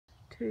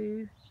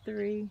2,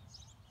 3.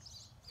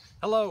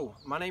 Hello,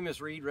 my name is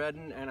Reed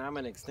Redden and I'm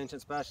an extension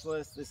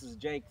specialist. This is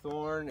Jake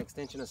Thorne,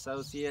 extension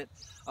associate.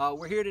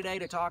 We're here today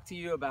to talk to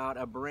you about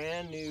a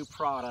brand new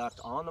product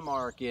on the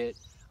market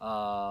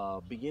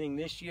beginning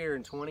this year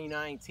in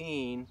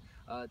 2019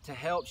 to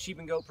help sheep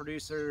and goat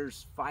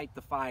producers fight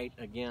the fight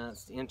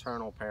against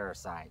internal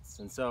parasites.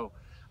 And so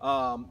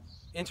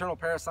internal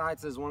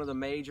parasites is one of the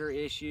major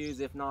issues,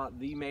 if not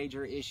the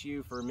major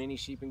issue, for many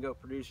sheep and goat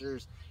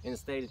producers in the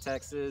state of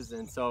Texas.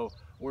 And so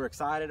we're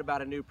excited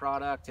about a new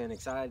product and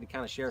excited to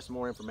kind of share some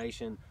more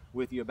information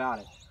with you about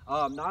it.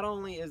 Not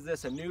only is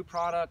this a new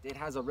product, it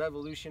has a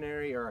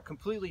revolutionary or a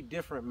completely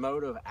different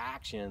mode of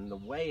action, the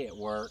way it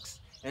works.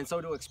 And so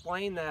to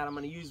explain that, I'm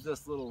going to use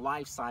this little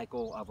life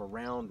cycle of a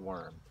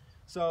roundworm.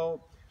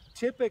 So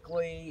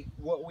typically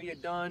what we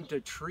had done to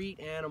treat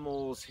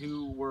animals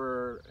who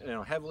were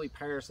heavily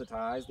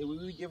parasitized, we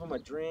would give them a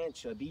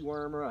drench, a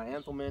dewormer, an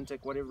anthelmintic,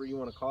 whatever you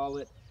want to call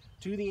it,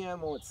 to the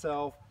animal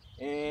itself,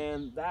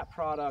 and that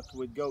product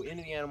would go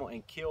into the animal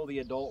and kill the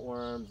adult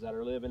worms that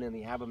are living in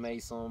the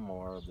abomasum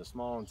or the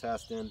small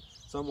intestine,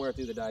 somewhere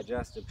through the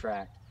digestive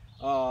tract,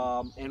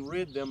 and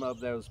rid them of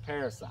those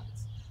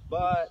parasites.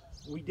 But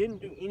we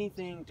didn't do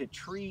anything to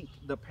treat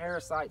the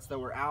parasites that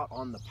were out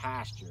on the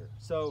pasture.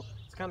 So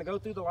to kind of go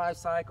through the life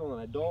cycle,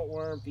 an adult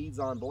worm feeds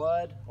on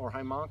blood, or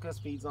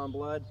Hymonchus feeds on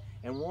blood,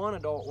 and one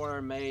adult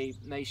worm may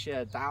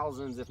shed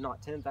thousands, if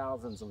not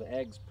 10,000s of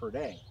eggs per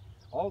day.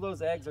 All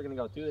those eggs are going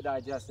to go through the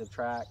digestive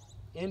tract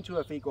into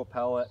a fecal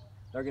pellet.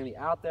 They're going to be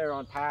out there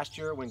on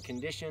pasture when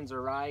conditions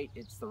are right,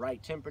 it's the right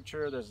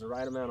temperature, there's the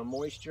right amount of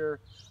moisture.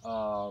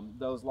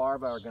 Those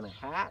larvae are going to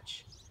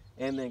hatch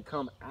and then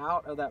come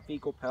out of that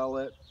fecal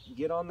pellet,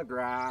 get on the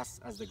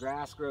grass. As the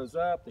grass grows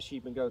up, the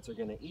sheep and goats are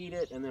going to eat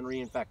it and then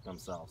reinfect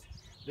themselves.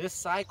 This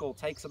cycle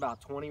takes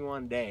about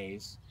 21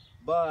 days,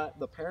 but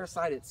the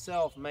parasite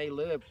itself may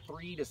live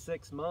 3 to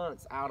 6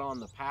 months out on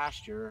the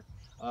pasture,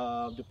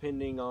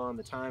 depending on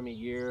the time of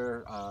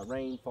year,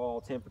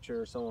 rainfall,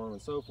 temperature, so on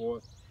and so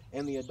forth.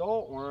 And the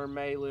adult worm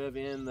may live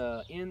in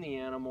the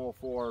animal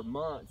for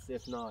months,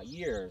 if not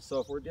years. So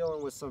if we're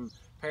dealing with some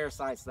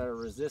parasites that are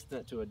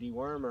resistant to a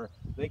dewormer,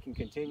 they can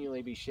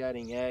continually be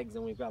shedding eggs,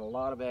 and we've got a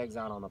lot of eggs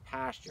out on the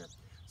pasture.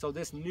 So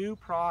this new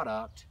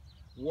product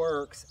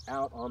works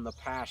out on the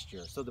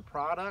pasture. So the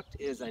product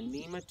is a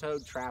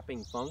nematode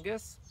trapping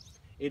fungus.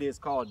 It is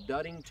called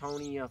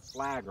Duddingtonia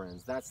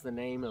flagrans. That's the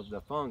name of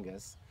the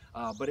fungus.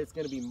 But it's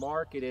going to be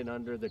marketed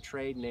under the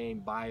trade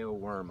name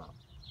BioWorma.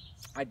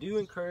 I do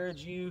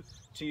encourage you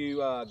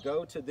to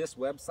go to this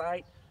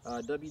website,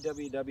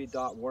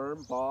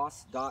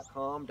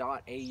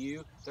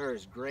 www.wormboss.com.au. There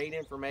is great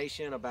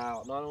information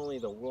about not only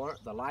the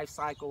life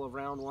cycle of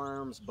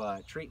roundworms,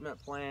 but treatment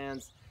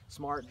plans,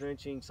 smart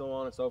drenching, so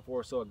on and so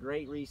forth. So a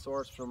great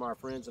resource from our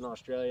friends in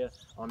Australia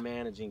on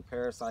managing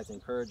parasites. I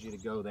encourage you to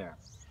go there.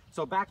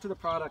 So back to the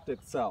product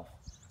itself.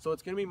 So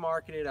it's going to be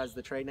marketed as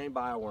the trade name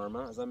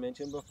BioWorma, as I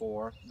mentioned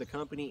before. The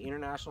company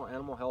International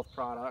Animal Health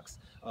Products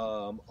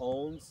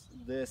owns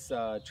this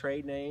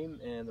trade name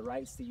and the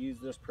rights to use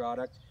this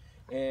product.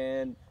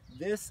 And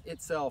this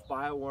itself,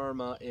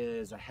 BioWorma,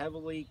 is a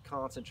heavily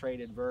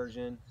concentrated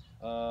version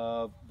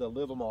of the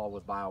Livamol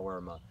with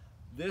BioWorma.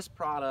 This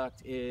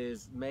product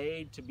is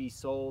made to be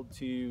sold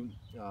to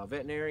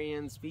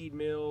veterinarians, feed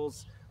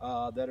mills,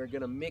 that are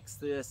going to mix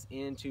this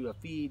into a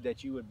feed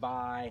that you would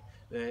buy.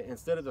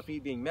 Instead of the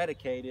feed being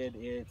medicated,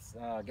 it's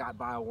got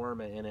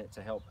BioWorma in it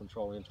to help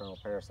control internal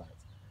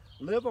parasites.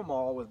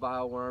 Livamol with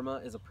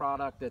BioWorma is a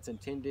product that's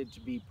intended to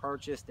be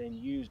purchased and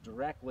used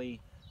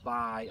directly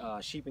by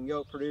sheep and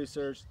goat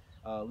producers.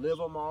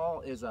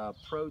 Livamol is a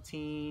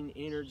protein,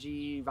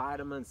 energy,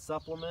 vitamin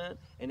supplement,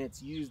 and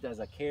it's used as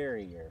a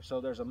carrier. So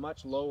there's a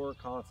much lower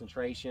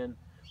concentration.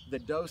 The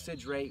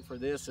dosage rate for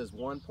this is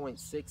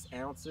 1.6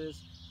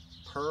 ounces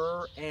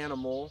per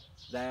animal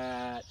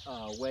that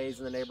weighs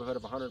in the neighborhood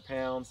of 100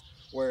 pounds,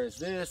 whereas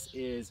this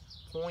is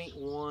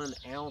 0.1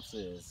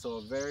 ounces, so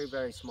a very,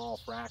 very small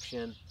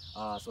fraction.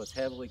 So it's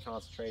heavily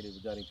concentrated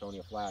with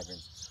Duddingtonia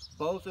flagrans.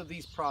 Both of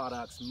these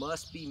products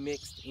must be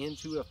mixed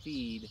into a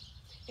feed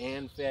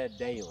and fed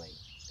daily.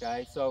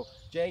 Okay, so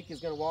Jake is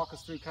going to walk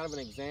us through kind of an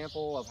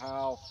example of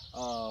how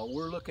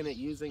we're looking at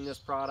using this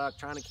product,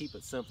 trying to keep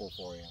it simple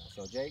for you.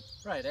 So Jake?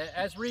 Right,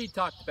 as Reed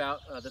talked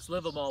about, this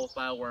Livamol with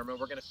BioWorma,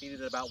 we're going to feed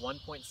it about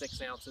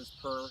 1.6 ounces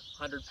per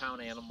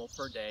 100-pound animal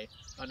per day.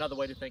 Another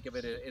way to think of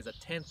it is a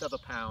tenth of a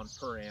pound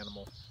per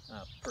animal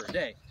per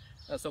day.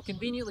 So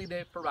conveniently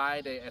they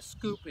provide a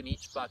scoop in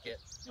each bucket,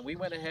 and we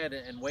went ahead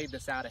and weighed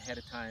this out ahead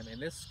of time, and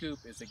this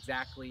scoop is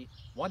exactly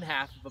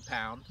 1/2 of a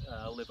pound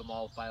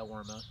Livamol with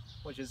BioWorma,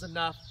 which is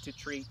enough to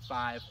treat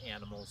 5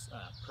 animals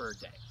per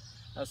day.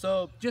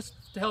 So just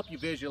to help you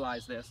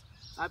visualize this,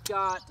 I've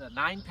got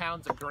 9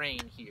 pounds of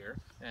grain here,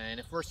 and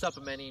if we're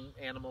supplementing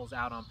animals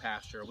out on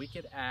pasture, we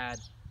could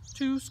add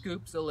 2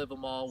 scoops of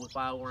Livamol with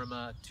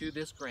BioWorma to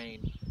this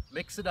grain,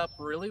 mix it up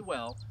really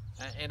well,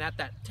 and at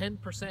that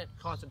 10%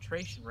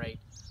 concentration rate,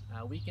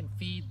 we can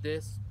feed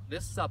this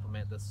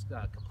supplement, this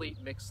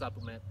complete mixed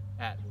supplement,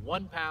 at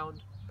 1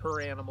 pound per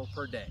animal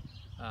per day.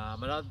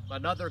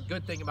 Another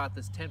good thing about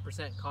this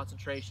 10%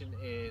 concentration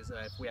is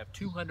if we have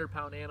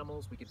 200-pound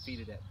animals, we can feed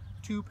it at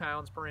 2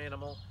 pounds per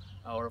animal,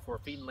 or if we're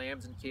feeding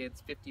lambs and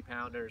kids,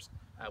 50-pounders,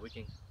 we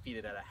can feed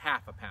it at a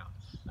half a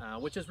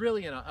pound, which is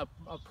really an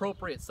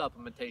appropriate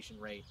supplementation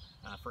rate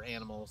for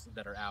animals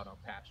that are out on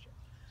pasture.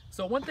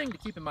 So one thing to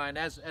keep in mind,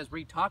 as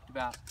Reed talked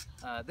about,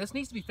 this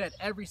needs to be fed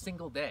every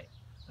single day.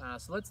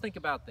 So let's think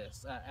about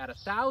this. At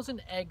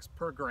 1,000 eggs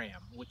per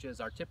gram, which is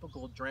our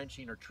typical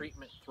drenching or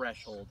treatment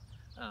threshold,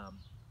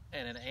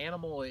 and an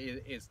animal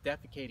is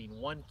defecating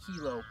 1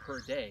 kilo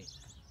per day,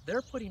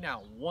 they're putting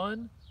out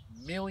 1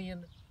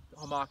 million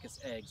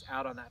Haemococcus eggs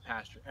out on that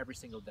pasture every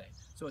single day.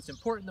 So it's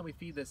important that we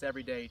feed this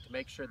every day to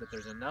make sure that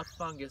there's enough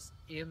fungus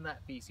in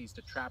that feces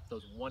to trap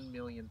those 1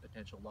 million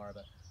potential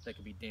larvae that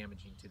could be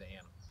damaging to the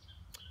animal.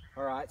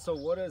 All right, so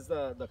what is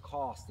the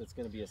cost that's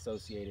going to be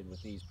associated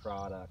with these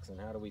products, and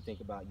how do we think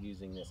about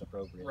using this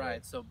appropriately?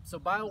 Right, so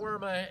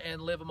BioWorma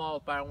and Live 'em All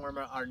with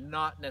BioWorma are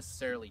not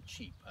necessarily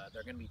cheap.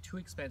 They're going to be too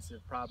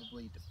expensive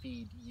probably to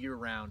feed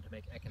year-round to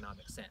make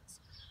economic sense.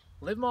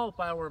 Live 'em All with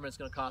BioWorma is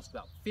going to cost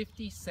about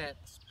 50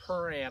 cents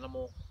per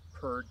animal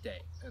per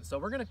day. And so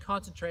we're going to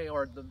concentrate,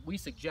 we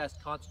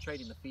suggest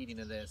concentrating the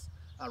feeding of this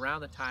around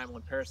the time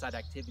when parasite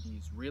activity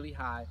is really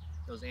high.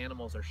 Those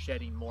animals are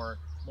shedding more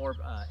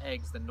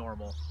eggs than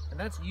normal, and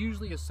that's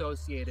usually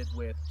associated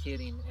with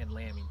kidding and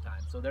lambing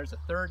time. So there's a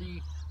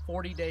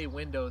 30-40 day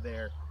window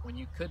there when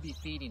you could be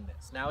feeding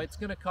this. Now it's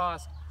going to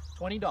cost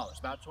 $20,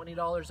 about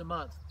 $20 a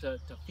month to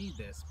feed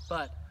this,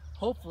 but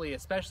hopefully,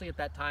 especially at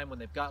that time when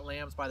they've got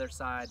lambs by their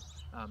side,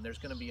 there's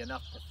going to be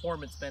enough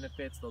performance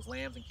benefits. Those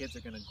lambs and kids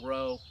are going to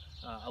grow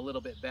a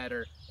little bit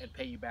better and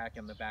pay you back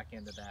on the back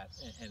end of that,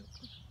 and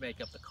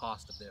make up the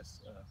cost of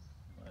this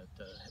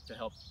to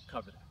help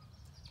cover that.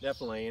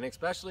 Definitely, and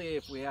especially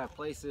if we have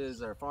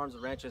places or farms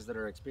and ranches that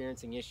are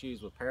experiencing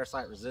issues with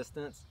parasite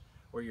resistance,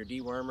 where your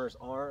dewormers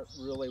aren't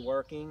really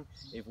working.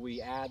 If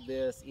we add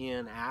this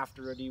in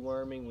after a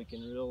deworming, we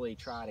can really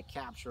try to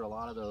capture a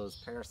lot of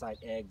those parasite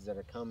eggs that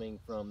are coming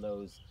from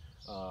those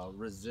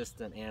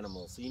resistant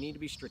animals. So you need to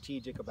be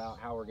strategic about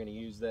how we're going to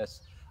use this,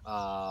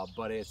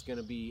 but it's going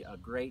to be a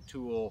great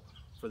tool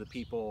for the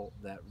people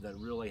that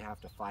really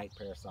have to fight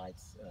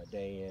parasites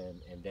day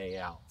in and day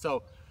out.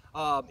 So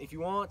if you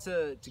want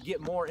to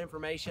get more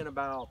information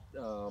about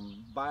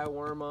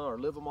BioWorma or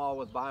Live 'em All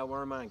with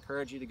BioWorma, I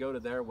encourage you to go to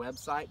their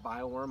website,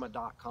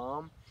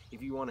 bioworma.com.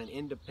 If you want an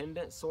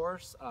independent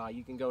source,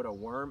 you can go to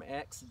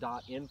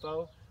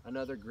wormx.info,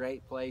 another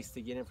great place to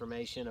get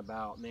information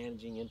about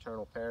managing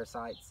internal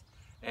parasites.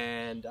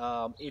 And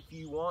if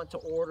you want to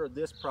order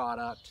this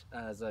product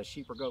as a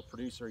sheep or goat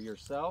producer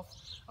yourself,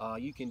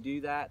 you can do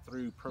that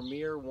through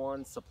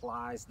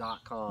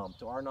premieronesupplies.com.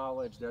 To our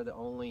knowledge, they're the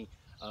only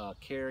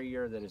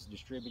carrier that is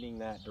distributing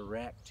that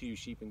direct to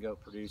sheep and goat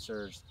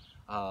producers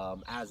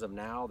as of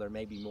now. There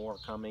may be more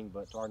coming,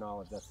 but to our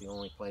knowledge, that's the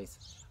only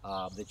place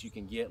that you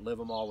can get Live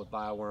 'em All with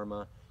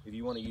BioWorma. If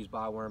you want to use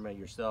BioWorma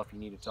yourself, you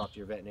need to talk to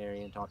your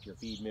veterinarian, talk to your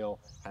feed mill,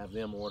 have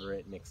them order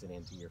it, mix it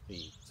into your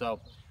feed. So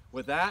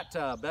with that,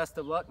 best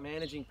of luck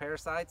managing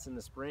parasites in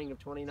the spring of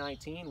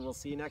 2019. We'll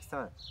see you next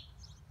time.